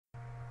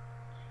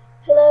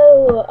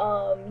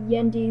Hello,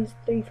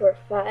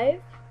 Yendys345.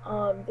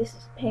 This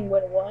is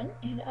Penguin1,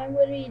 and I'm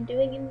going to be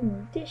doing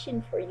an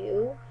audition for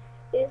you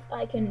if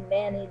I can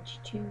manage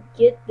to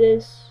get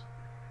this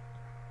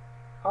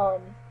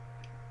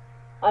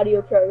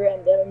audio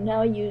program that I'm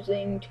now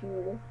using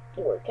to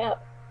work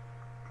out.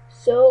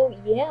 So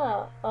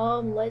yeah,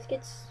 let's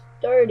get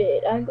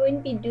started. I'm going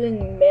to be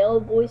doing male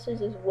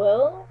voices as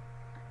well.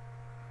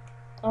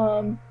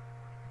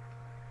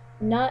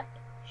 Not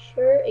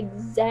sure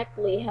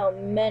exactly how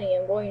many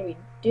I'm going to be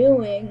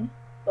doing,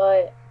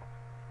 but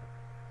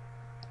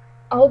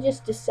I'll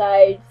just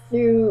decide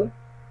through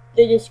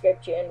the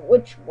description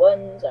which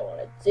ones I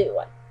want to do,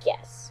 I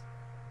guess.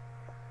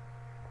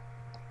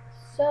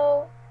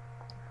 So,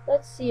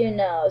 let's see here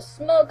now.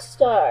 Smoke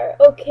Star.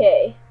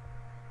 Okay.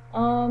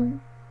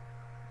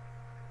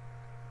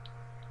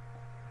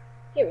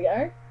 Here we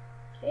are.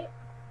 Okay.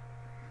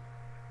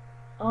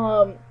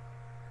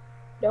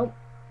 Don't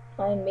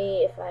mind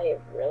me if I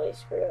really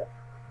screw up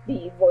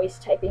the voice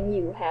typing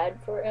you had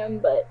for him,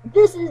 but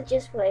this is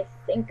just what I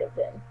think of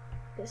him.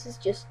 This is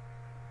just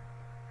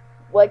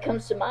what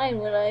comes to mind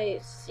when I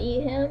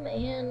see him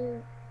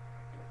and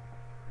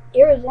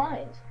hear his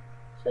lines.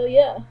 So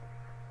yeah,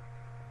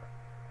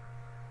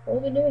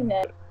 we'll be doing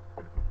that.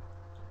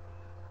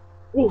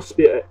 Wolf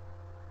Spirit,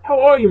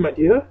 how are you, my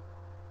dear?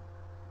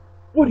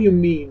 What do you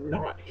mean,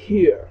 not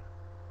here?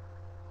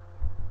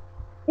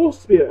 Wolf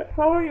Spirit,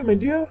 how are you, my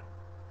dear?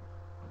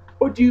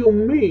 What do you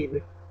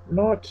mean,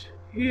 not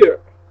here?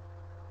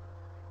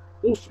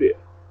 Wolf Spirit,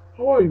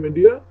 how are you, my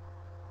dear?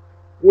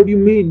 What do you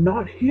mean,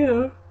 not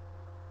here?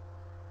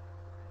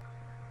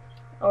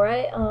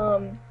 Alright,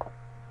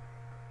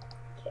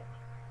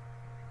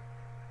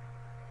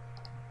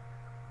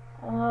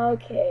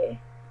 okay.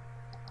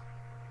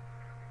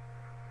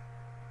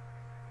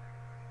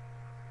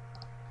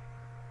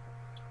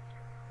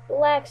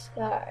 Black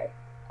Sky.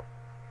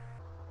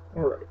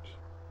 Alright.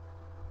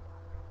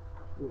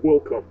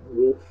 Welcome,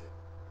 Wolf.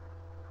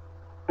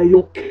 I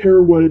don't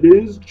care what it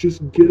is,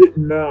 just get it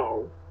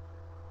now.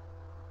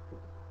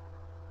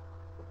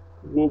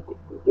 Welcome,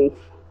 Wolf.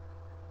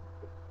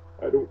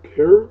 I don't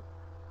care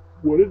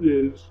what it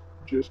is,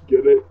 just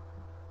get it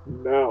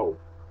now.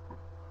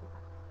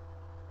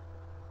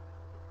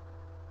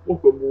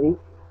 Welcome, Wolf.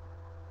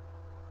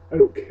 I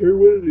don't care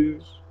what it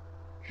is,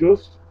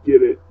 just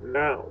get it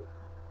now.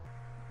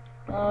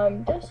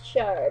 Dust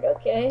Shard,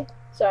 okay?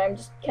 Sorry, I'm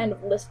just kind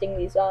of listing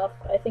these off.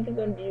 I think I'm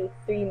going to do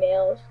 3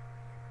 males,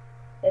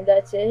 and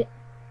that's it.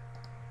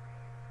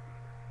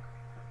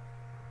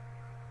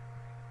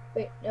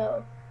 Wait,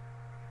 no.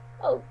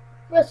 Oh,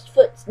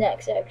 Rustfoot's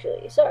next,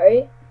 actually.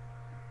 Sorry.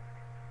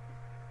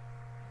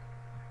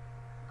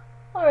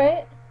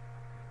 Alright.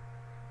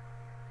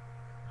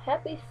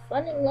 Happy,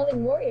 fun, and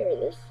loving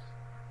warrior.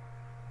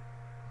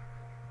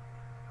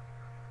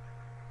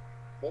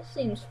 This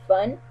seems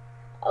fun.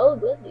 I'll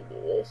gladly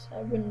do this.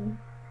 I've been...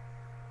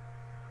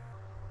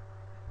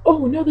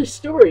 Oh, another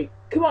story!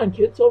 Come on,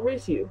 kids, I'll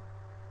race you.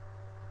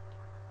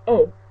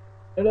 Oh,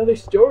 another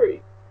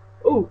story.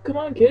 Oh, come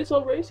on, kids,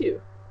 I'll race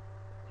you.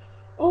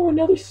 Oh,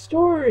 another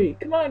story!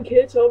 Come on,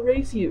 kids, I'll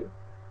race you.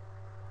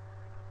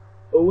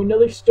 Oh,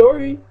 another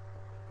story!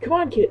 Come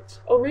on, kids,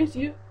 I'll race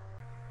you.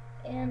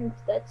 And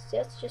that's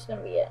just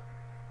gonna be it.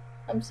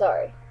 I'm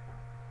sorry.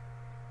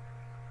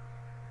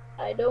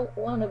 I don't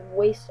want to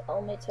waste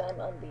all my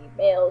time on the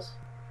males.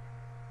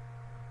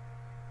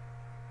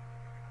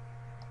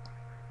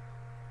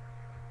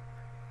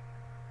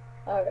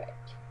 Alright.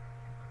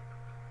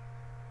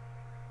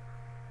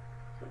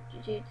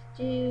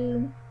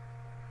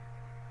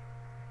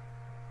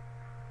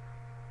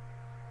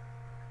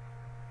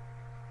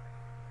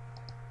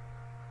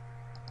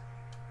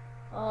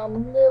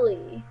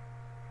 Lily.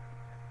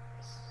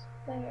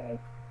 Sorry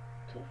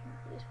to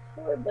this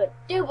poor, but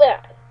do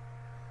bad.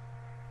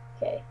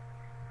 Okay.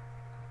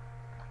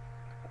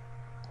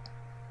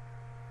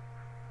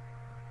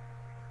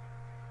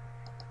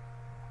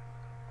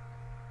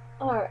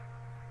 Alright.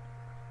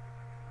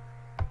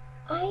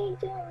 I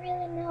don't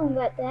really know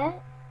about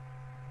that.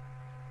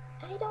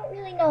 I don't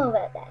really know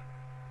about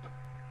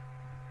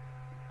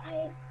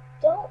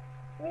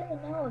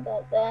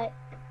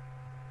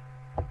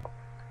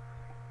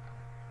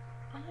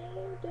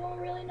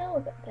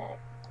that.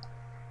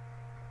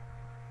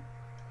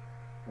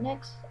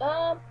 Next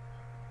up,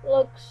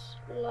 looks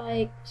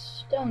like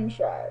Stone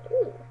Shard.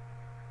 Ooh.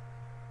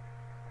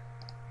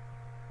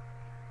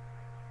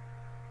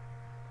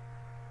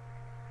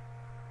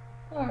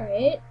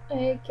 Alright,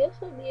 I guess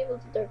I'll be able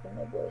to darken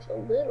my voice a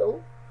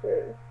little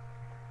for,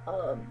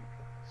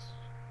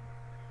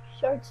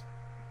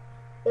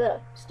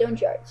 Stone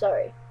Shard,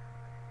 sorry.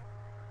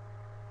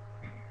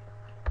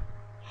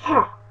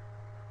 Ha!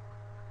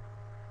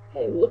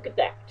 Hey, look at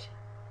that.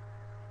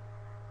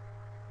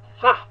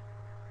 Ha!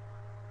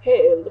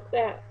 Hey, look at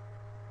that.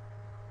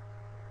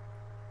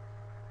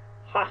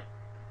 Ha!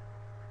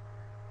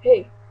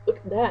 Hey, look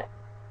at that.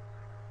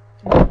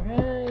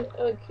 Alright,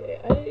 okay,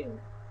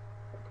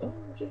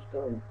 I'm just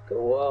gonna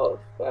go off.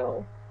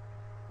 Wow.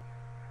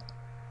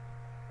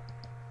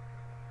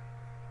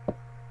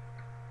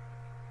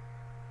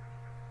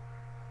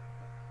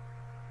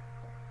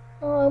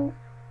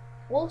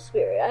 Wolf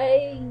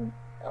Spirit,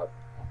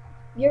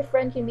 your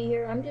friend can be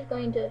here. I'm just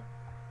going to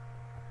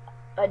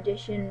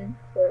audition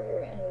for her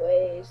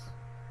anyways.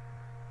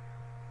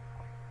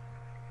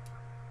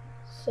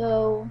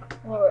 So,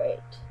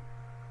 alright.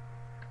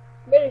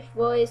 British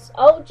voice.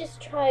 I'll just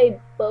try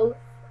both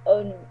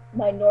on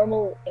my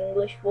normal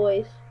English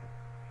voice.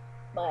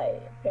 My,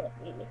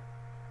 apparently,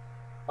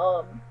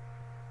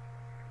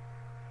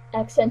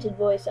 accented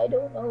voice. I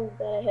don't know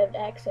that I have an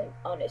accent,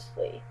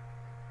 honestly.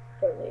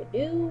 Probably I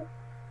do.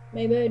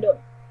 Maybe I don't.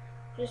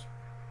 Just,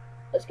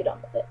 let's get on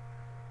with it.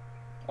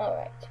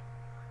 Alright.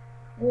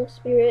 Wolf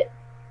Spirit.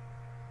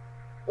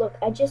 Look,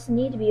 I just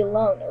need to be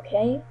alone,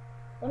 okay?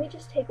 Let me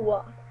just take a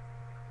walk.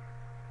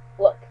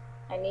 Look,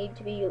 I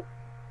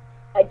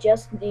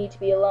just need to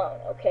be alone,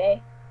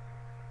 okay?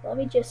 Let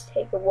me just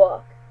take a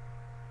walk.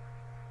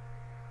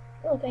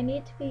 Look, I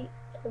need to be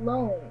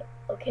alone,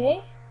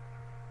 okay?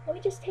 Let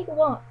me just take a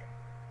walk.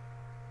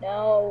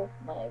 Now,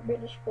 my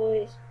British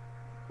voice,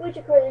 which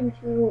according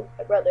to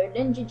my brother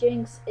Ninja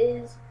Jinx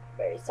is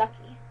very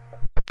sucky.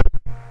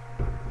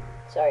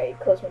 Sorry,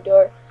 close my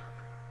door.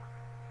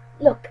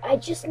 Look, I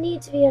just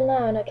need to be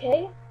alone,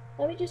 okay?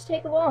 Let me just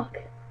take a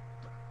walk.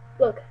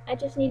 Look, I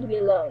just need to be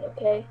alone,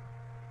 okay?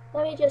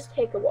 Let me just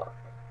take a walk.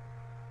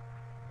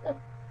 Look,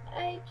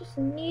 I just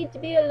need to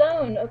be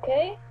alone,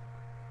 okay?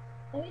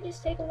 Let me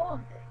just take a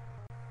walk.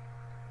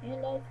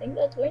 And I think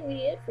that's going to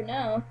be it for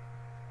now.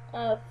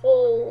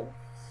 Full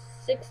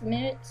 6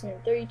 minutes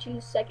and 32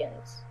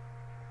 seconds.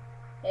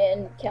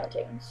 And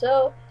counting.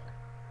 So,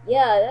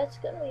 yeah, that's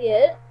going to be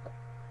it.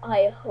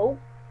 I hope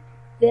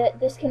that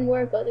this can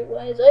work,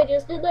 otherwise I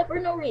just did that for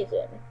no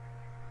reason.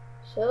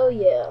 So,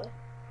 yeah.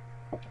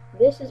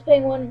 This is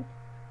Paying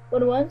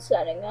 101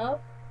 signing off.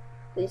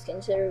 Please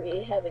consider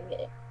having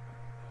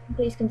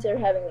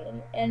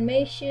an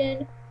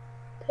animation,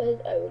 because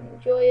I would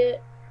enjoy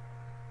it.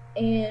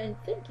 And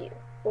thank you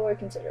for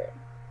considering.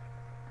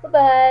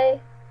 Bye-bye.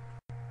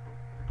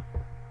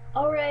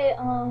 Alright,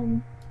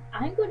 I'm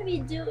going to be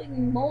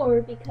doing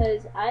more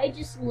because I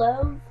just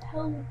love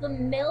how the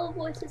male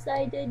voices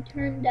I did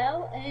turned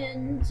out,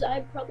 and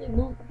I probably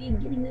won't be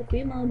getting the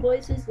female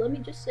voices, let me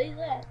just say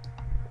that.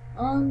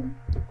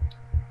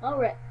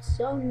 Alright,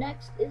 so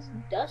next is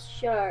Dust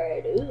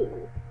Shard.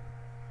 Ooh.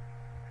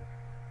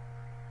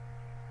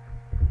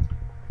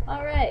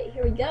 Alright,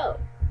 here we go.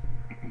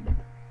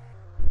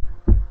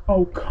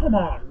 Oh, come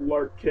on,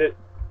 Lark Kit.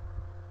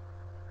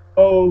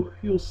 Oh,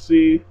 you'll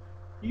see.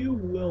 You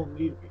will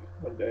need me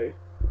one day.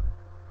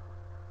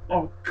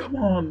 Oh, come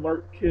on,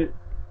 Lark Kit.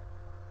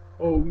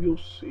 Oh, you'll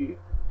see.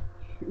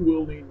 You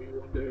will need me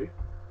one day.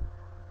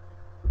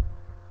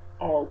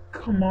 Oh,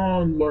 come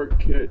on, Lark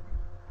Kit.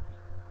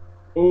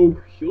 Oh,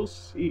 you'll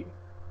see.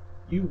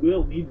 You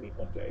will need me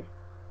one day.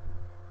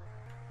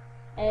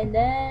 And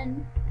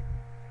then...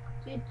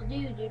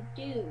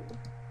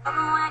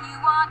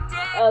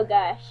 Oh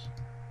gosh.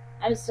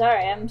 I'm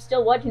sorry, I'm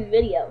still watching the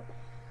video.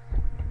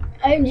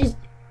 I'm just...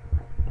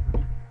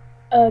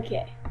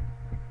 Okay.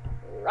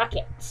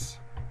 Rocket.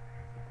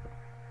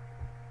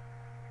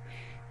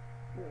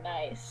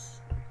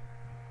 Nice.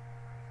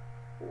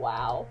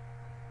 Wow.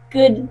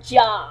 Good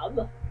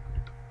job.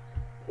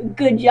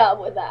 Good job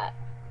with that.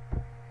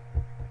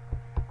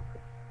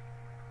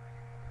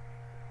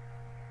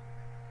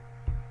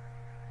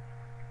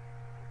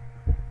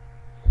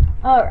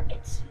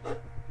 Alright.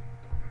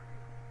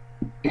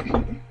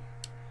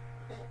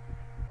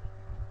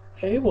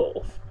 Hey,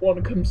 Wolf. Want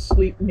to come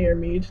sleep near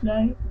me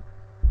tonight?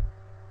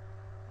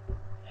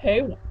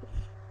 Hey, Wolf.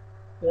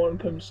 Want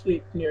to come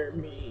sleep near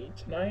me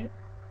tonight?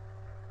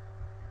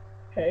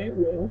 Hey,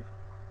 Wolf.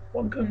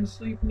 Want to come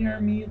sleep near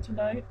me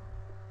tonight?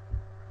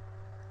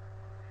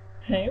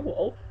 Hey,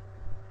 Wolf.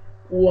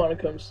 Want to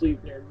come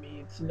sleep near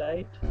me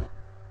tonight?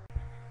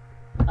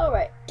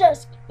 Alright,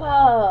 Dusk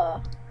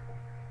Paw.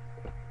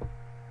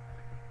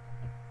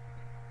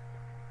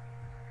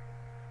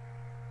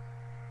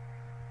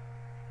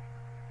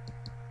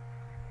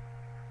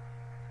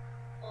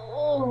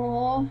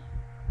 Oh.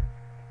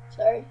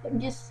 Sorry, I'm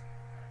just...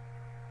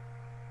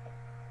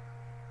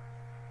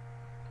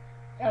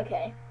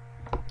 Okay.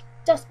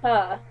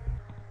 Dustpaw.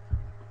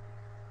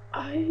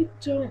 I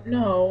don't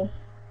know.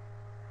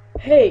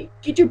 Hey,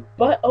 get your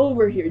butt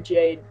over here,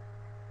 Jade.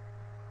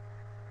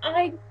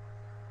 I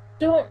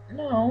don't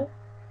know.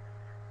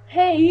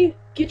 Hey,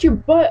 get your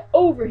butt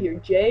over here,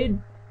 Jade.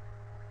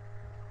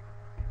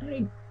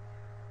 I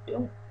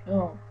don't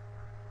know.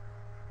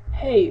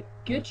 Hey,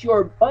 get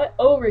your butt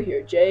over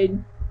here,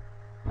 Jade.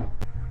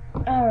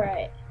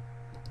 Alright.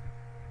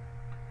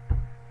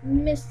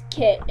 Miss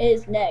Kit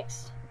is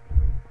next.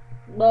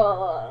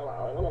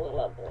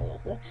 Oh,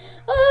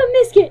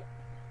 Miss Kit!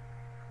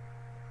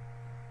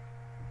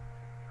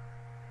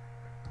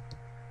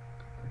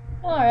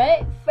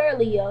 Alright,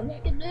 fairly young. I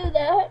can do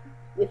that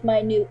with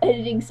my new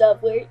editing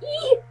software.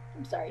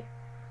 I'm sorry.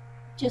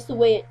 Just the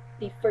way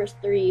the first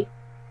 3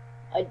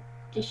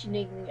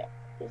 auditioning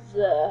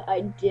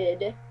I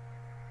did.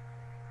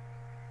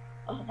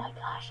 Oh my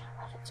gosh,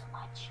 I love it so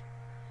much.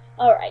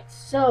 Alright,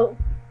 so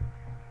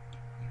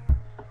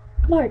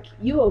Lark,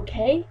 you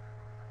okay?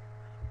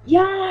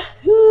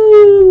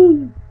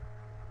 Yahoo!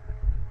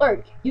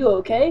 Lark, you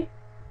okay?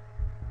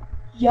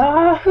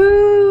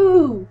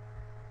 Yahoo!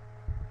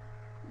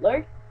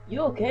 Lark,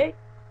 you okay?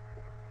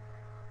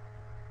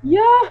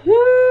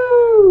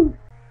 Yahoo!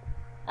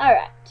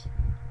 Alright.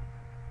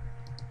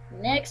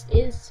 Next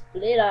is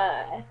Split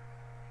Eye.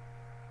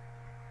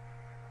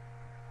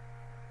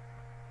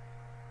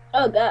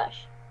 Oh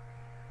gosh.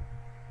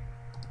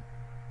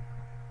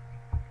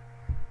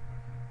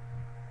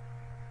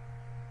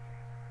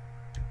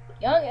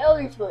 Young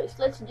Elder's voice,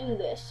 let's do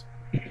this.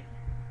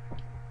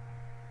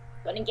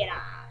 Gonna get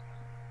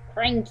a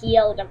cranky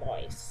elder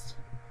voice.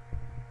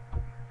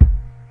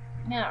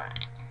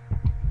 Alright.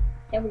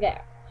 Here we go.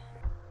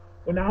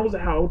 When I was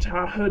out,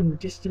 I heard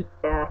distant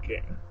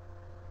barking.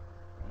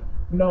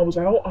 When I was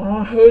out,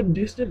 I heard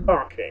distant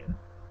barking.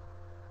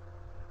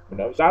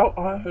 When I was out,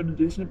 I heard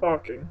distant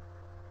barking.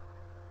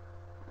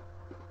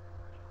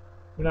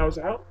 When I was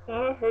out,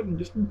 I heard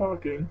distant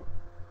barking.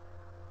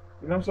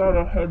 When I was out,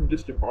 I heard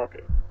distant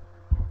barking.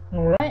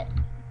 Alright?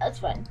 That's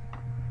fun.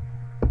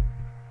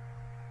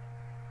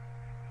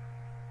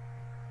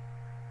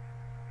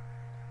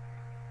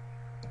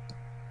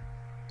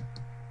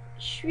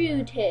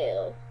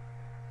 Shrewtail.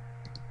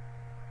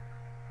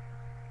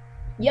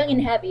 Young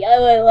and happy.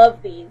 Oh, I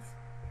love these.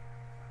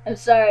 I'm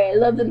sorry, I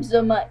love them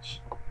so much.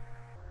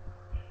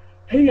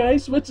 Hey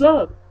guys, what's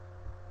up?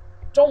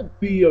 Don't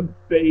be a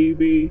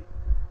baby.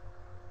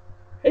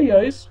 Hey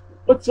guys,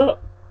 what's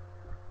up?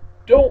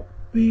 Don't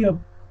be a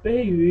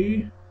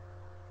baby.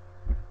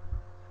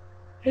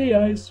 Hey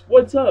guys,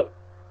 what's up?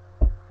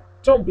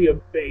 Don't be a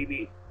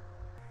baby.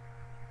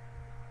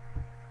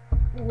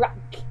 Rock.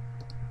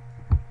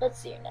 Let's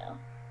see now.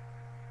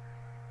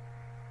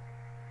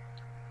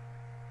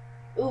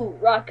 Ooh,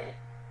 rock.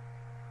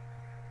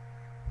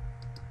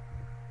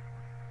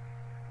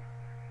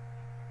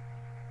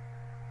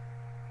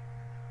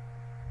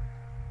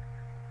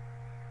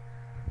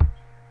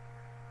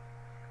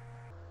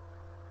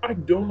 I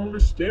don't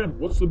understand.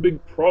 What's the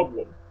big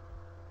problem?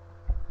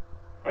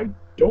 I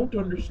don't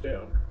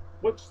understand.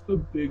 What's the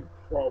big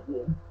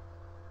problem?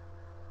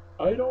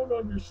 I don't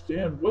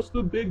understand. What's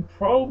the big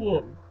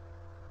problem?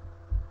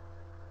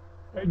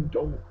 I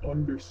don't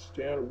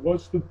understand.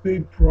 What's the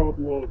big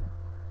problem?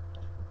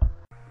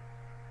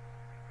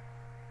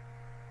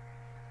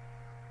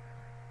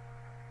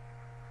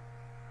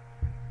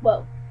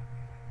 Whoa.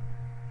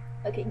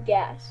 Okay,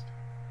 gassed.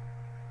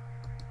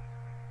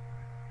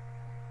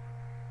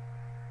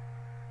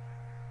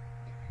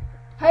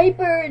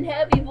 Hyper and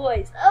happy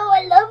voice. Oh,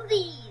 I love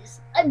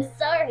these. I'm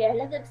sorry, I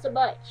love them so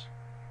much.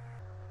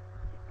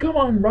 Come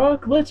on,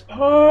 Rock, let's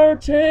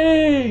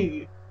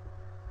party!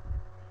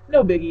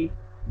 No biggie.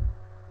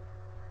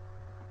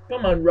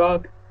 Come on,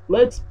 Rock,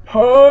 let's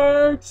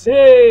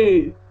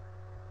party!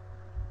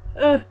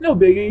 No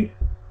biggie.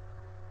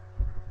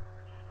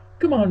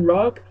 Come on,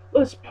 Rock,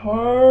 let's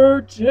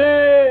party!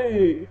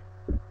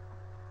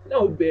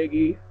 No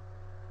biggie.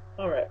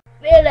 Alright.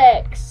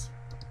 Felix.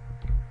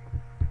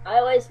 I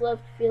always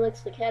loved Felix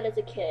the cat as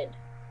a kid.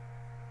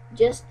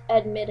 Just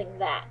admitting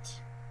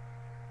that.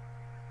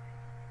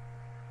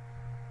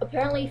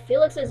 Apparently,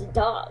 Felix is a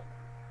dog.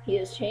 He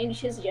has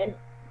changed his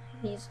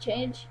He's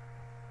changed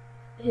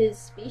his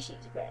species,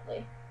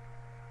 apparently.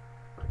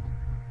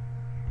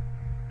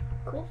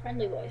 Cool,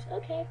 friendly voice.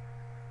 Okay.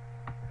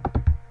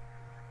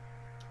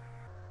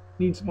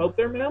 Need some help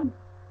there, ma'am?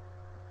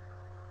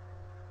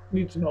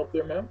 Need some help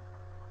there, ma'am?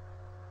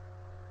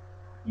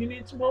 You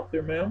need some help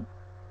there, ma'am?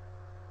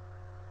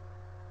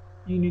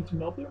 You need some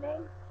help there,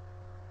 ma'am?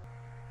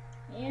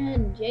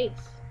 And Jace.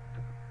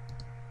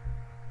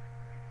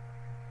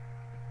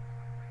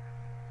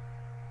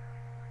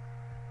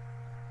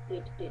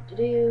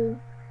 Do.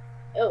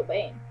 Oh,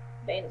 Bane.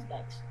 Bane is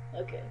next.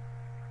 Okay.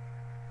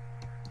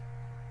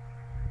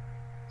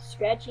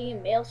 Scratchy,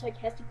 male,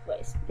 sarcastic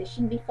voice. This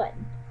should be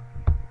fun.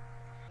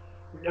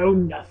 No,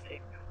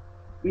 nothing.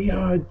 We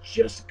are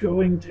just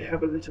going to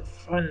have a little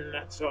fun,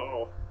 that's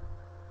all.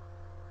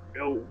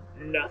 No,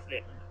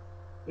 nothing.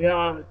 We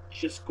are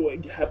just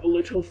going to have a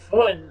little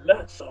fun,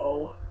 that's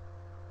all.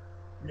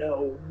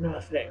 No,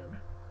 nothing.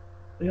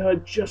 We are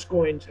just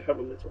going to have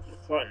a little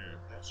fun,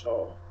 that's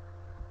all.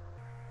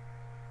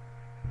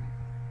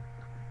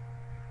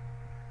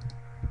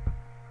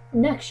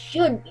 Next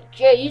should be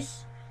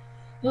Jace.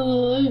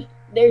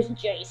 There's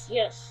Jace,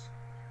 yes.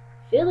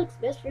 Felix's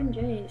best friend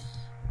Jace.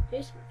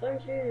 Jace,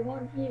 first here,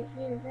 one here,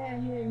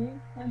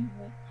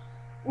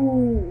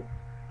 Ooh.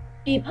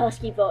 Deep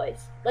husky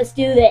voice. Let's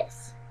do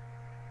this.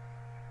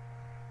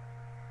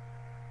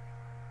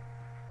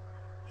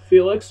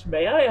 Felix,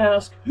 may I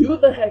ask, who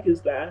the heck is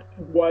that,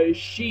 and why is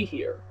she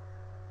here?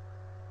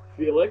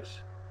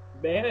 Felix,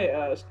 may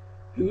I ask,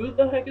 who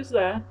the heck is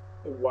that,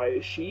 and why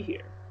is she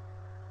here?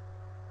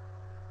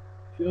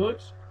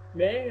 Felix,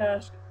 may I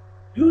ask,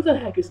 who the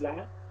heck is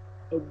that,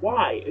 and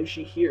why is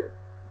she here?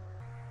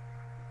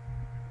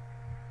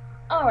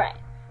 Alright,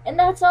 and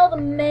that's all the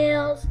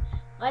males.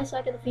 I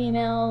suck at the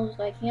females.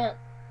 I can't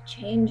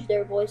change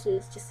their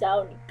voices to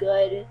sound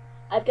good.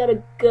 I've got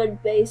a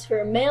good base for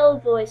a male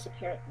voice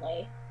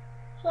apparently,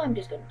 so I'm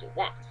just gonna do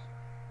that.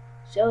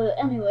 So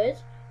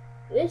anyways,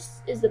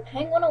 this is the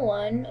Penguin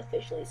 101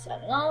 officially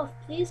signing off.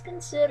 Please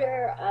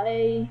consider,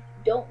 I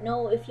don't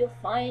know if you'll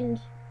find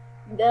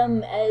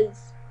them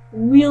as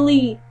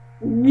really,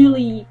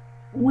 really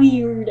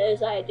weird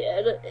as I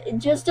did. It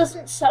just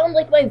doesn't sound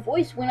like my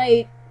voice when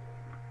I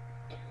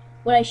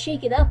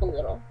shake it up a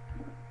little.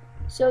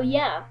 So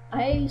yeah,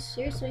 I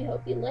seriously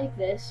hope you like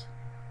this.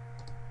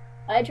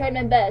 I tried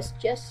my best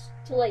just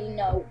to let you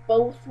know,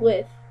 both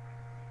with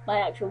my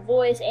actual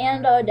voice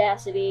and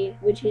Audacity,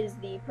 which is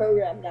the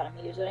program that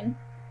I'm using.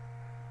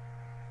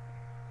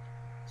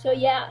 So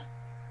yeah.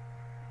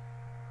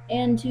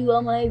 And to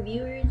all my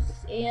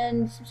viewers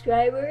and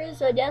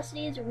subscribers,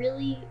 Audacity is a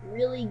really,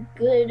 really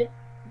good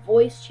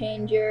voice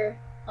changer.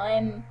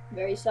 I'm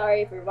very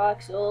sorry for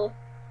Voxel.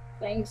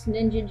 Thanks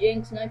Ninja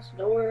Jinx next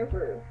door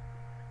for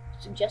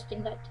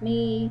suggesting that to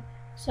me.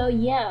 So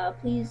yeah,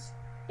 please,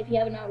 if you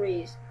haven't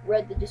already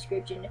read the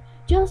description,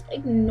 just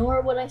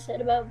ignore what I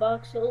said about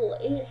Voxel.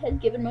 It has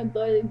given my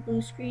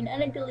blue screen,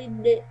 and I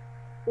deleted it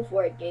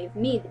before it gave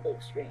me the blue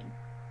screen.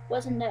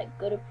 Wasn't that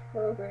good a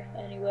program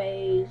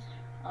anyways,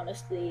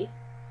 honestly.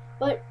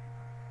 But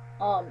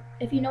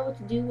if you know what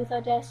to do with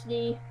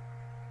Audacity,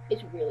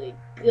 it's really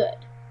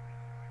good.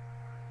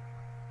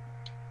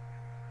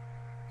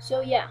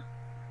 So yeah.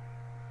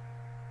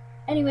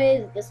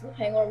 Anyways, this is the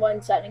Penguin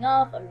 1 signing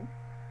off. I'm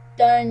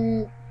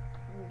done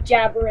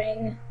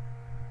jabbering.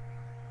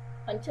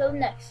 Until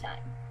next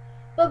time.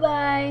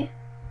 Bye-bye.